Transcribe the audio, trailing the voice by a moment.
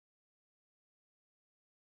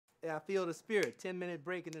I feel the spirit. 10-minute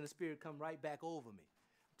break and then the spirit come right back over me.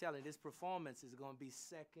 I'm telling you, this performance is going to be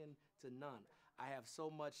second to none. I have so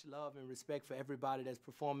much love and respect for everybody that's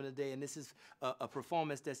performing today, and this is a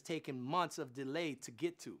performance that's taken months of delay to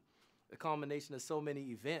get to. The culmination of so many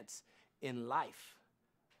events in life.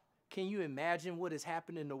 Can you imagine what has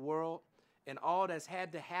happened in the world and all that's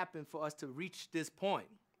had to happen for us to reach this point?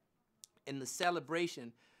 And the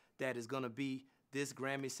celebration that is going to be this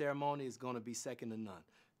Grammy ceremony is going to be second to none.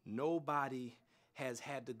 Nobody has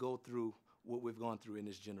had to go through what we've gone through in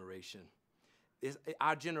this generation.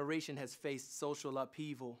 Our generation has faced social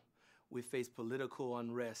upheaval. We've faced political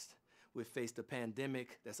unrest. We've faced a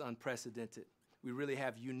pandemic that's unprecedented. We really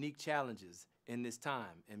have unique challenges in this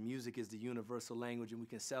time, and music is the universal language, and we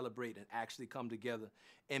can celebrate and actually come together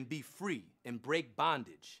and be free and break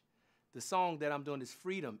bondage. The song that I'm doing is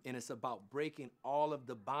Freedom, and it's about breaking all of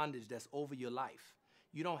the bondage that's over your life.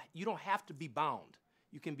 You don't have to be bound.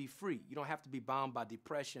 You can be free. You don't have to be bound by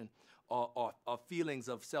depression or feelings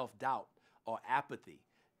of self-doubt or apathy.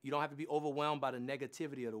 You don't have to be overwhelmed by the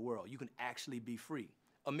negativity of the world. You can actually be free.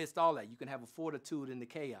 Amidst all that, you can have a fortitude in the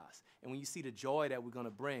chaos. And when you see the joy that we're going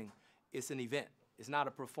to bring, it's an event. It's not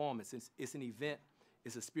a performance. It's an event.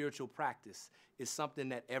 It's a spiritual practice. It's something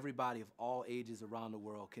that everybody of all ages around the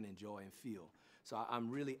world can enjoy and feel. So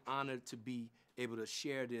I'm really honored to be able to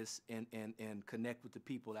share this and connect with the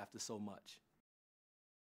people after so much.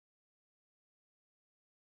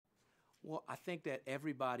 Well, I think that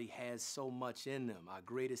everybody has so much in them. Our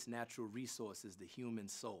greatest natural resource is the human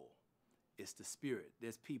soul. It's the spirit.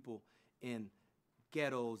 There's people in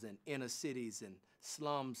ghettos and inner cities and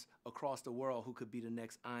slums across the world who could be the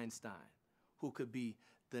next Einstein, who could be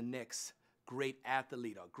the next great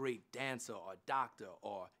athlete or great dancer or doctor,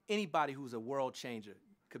 or anybody who's a world changer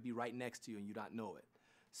could be right next to you and you don't know it.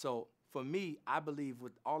 So for me, I believe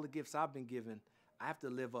with all the gifts I've been given, I have to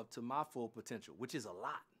live up to my full potential, which is a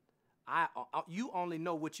lot. You only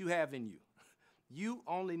know what you have in you. You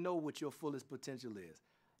only know what your fullest potential is.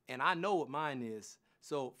 And I know what mine is.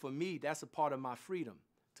 So for me, that's a part of my freedom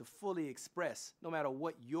to fully express, no matter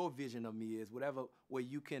what your vision of me is, whatever way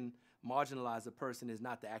you can marginalize a person is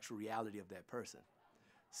not the actual reality of that person.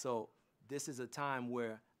 So this is a time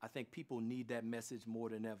where I think people need that message more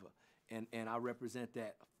than ever. And I represent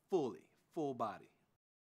that fully, full body.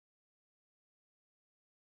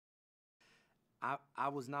 I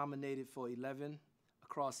was nominated for 11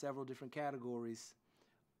 across several different categories,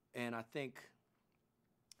 and I think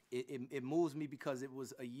it moves me because it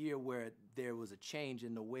was a year where there was a change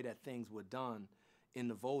in the way that things were done in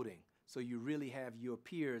the voting. So you really have your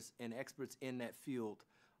peers and experts in that field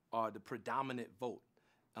are the predominant vote.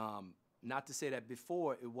 Not to say that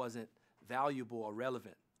before it wasn't valuable or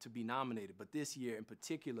relevant to be nominated, but this year in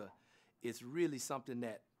particular, it's really something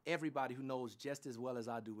that everybody who knows just as well as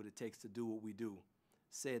I do what it takes to do what we do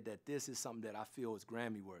said that this is something that I feel is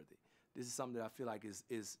Grammy worthy. This is something that I feel like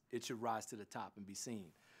it should rise to the top and be seen.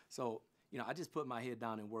 So, I just put my head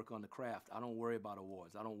down and work on the craft. I don't worry about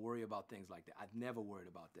awards. I don't worry about things like that. I've never worried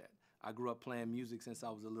about that. I grew up playing music since I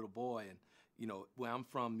was a little boy, and where I'm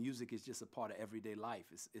from, music is just a part of everyday life.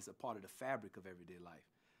 It's a part of the fabric of everyday life.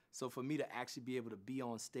 So for me to actually be able to be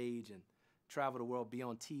on stage and travel the world, be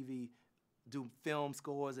on TV, do film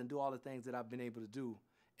scores and do all the things that I've been able to do,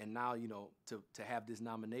 and now, to have this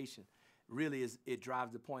nomination, really it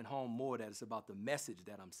drives the point home more that it's about the message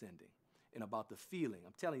that I'm sending and about the feeling.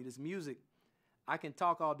 I'm telling you, this music, I can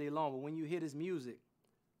talk all day long, but when you hear this music,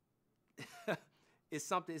 it's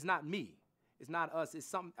something, it's not me. It's not us. It's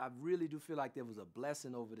something, I really do feel like there was a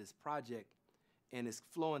blessing over this project, and it's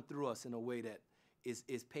flowing through us in a way that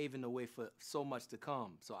is paving the way for so much to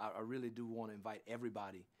come. So I really do want to invite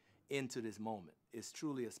everybody into this moment. It's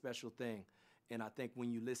truly a special thing, and I think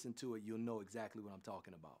when you listen to it, you'll know exactly what I'm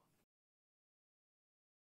talking about.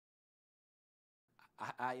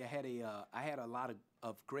 I had a lot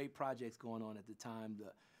of great projects going on at the time.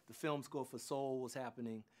 The film score for Soul was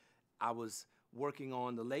happening. I was working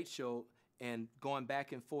on The Late Show and going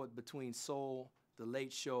back and forth between Soul, The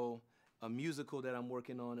Late Show, a musical that I'm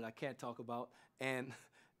working on that I can't talk about, and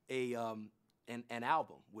an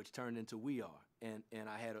album which turned into We Are. And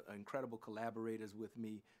I had incredible collaborators with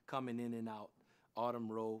me coming in and out.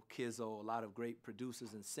 Autumn Rowe, Kizzo, a lot of great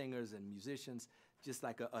producers and singers and musicians, just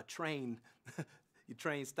like a train. Your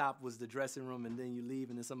train stop was the dressing room, and then you leave,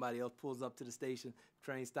 and then somebody else pulls up to the station,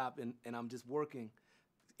 train stop, and I'm just working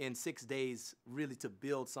in 6 days really to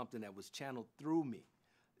build something that was channeled through me.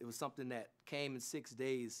 It was something that came in 6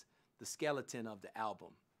 days, the skeleton of the album.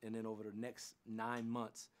 And then over the next 9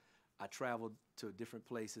 months, I traveled to different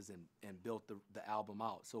places and built the album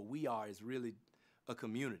out. So We Are is really a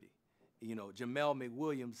community. You know, Jamel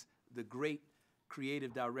McWilliams, the great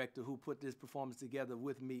creative director who put this performance together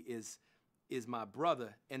with me, is my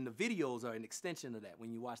brother. And the videos are an extension of that.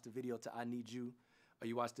 When you watch the video to I Need You, or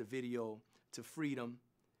you watch the video to Freedom,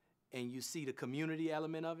 and you see the community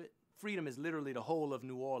element of it, Freedom is literally the whole of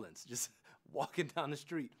New Orleans, just walking down the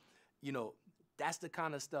street. You know, that's the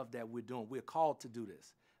kind of stuff that we're doing. We're called to do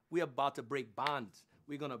this. We're about to break bondage.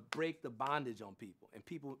 We're gonna break the bondage on people, and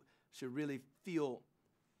people should really feel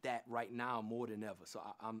that right now more than ever. So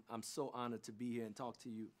I'm so honored to be here and talk to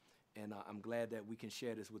you, and I'm glad that we can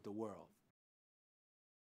share this with the world.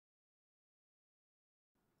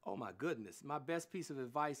 Oh my goodness, my best piece of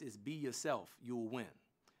advice is be yourself, you'll win.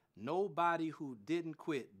 Nobody who didn't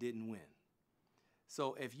quit didn't win.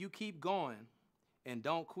 So if you keep going and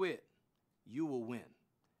don't quit, you will win.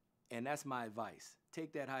 And that's my advice.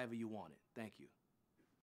 Take that however you want it. Thank you.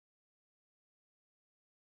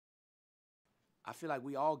 I feel like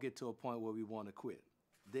we all get to a point where we want to quit.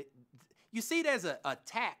 You see, there's an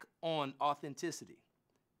attack on authenticity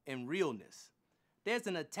and realness. There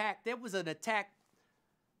was an attack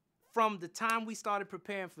from the time we started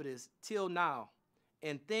preparing for this till now,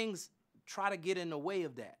 and things try to get in the way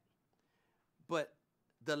of that. But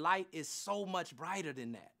the light is so much brighter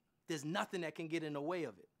than that. There's nothing that can get in the way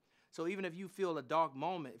of it. So even if you feel a dark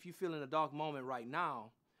moment, if you're feeling a dark moment right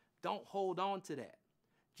now, don't hold on to that.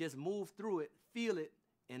 Just move through it, feel it,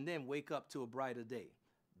 and then wake up to a brighter day.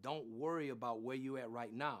 Don't worry about where you're at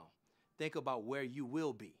right now. Think about where you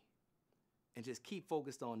will be, and just keep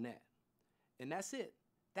focused on that. And that's it.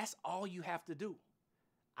 That's all you have to do.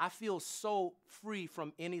 I feel so free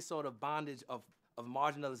from any sort of bondage of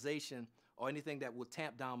marginalization or anything that will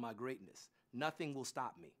tamp down my greatness. Nothing will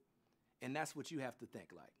stop me. And that's what you have to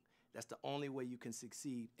think like. That's the only way you can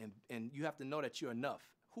succeed, and you have to know that you're enough.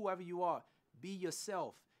 Whoever you are, be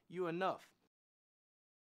yourself. You're enough.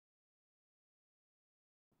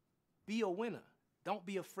 Be a winner. Don't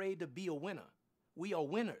be afraid to be a winner. We are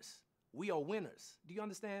winners. We are winners. Do you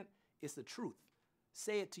understand? It's the truth.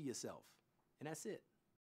 Say it to yourself, and that's it.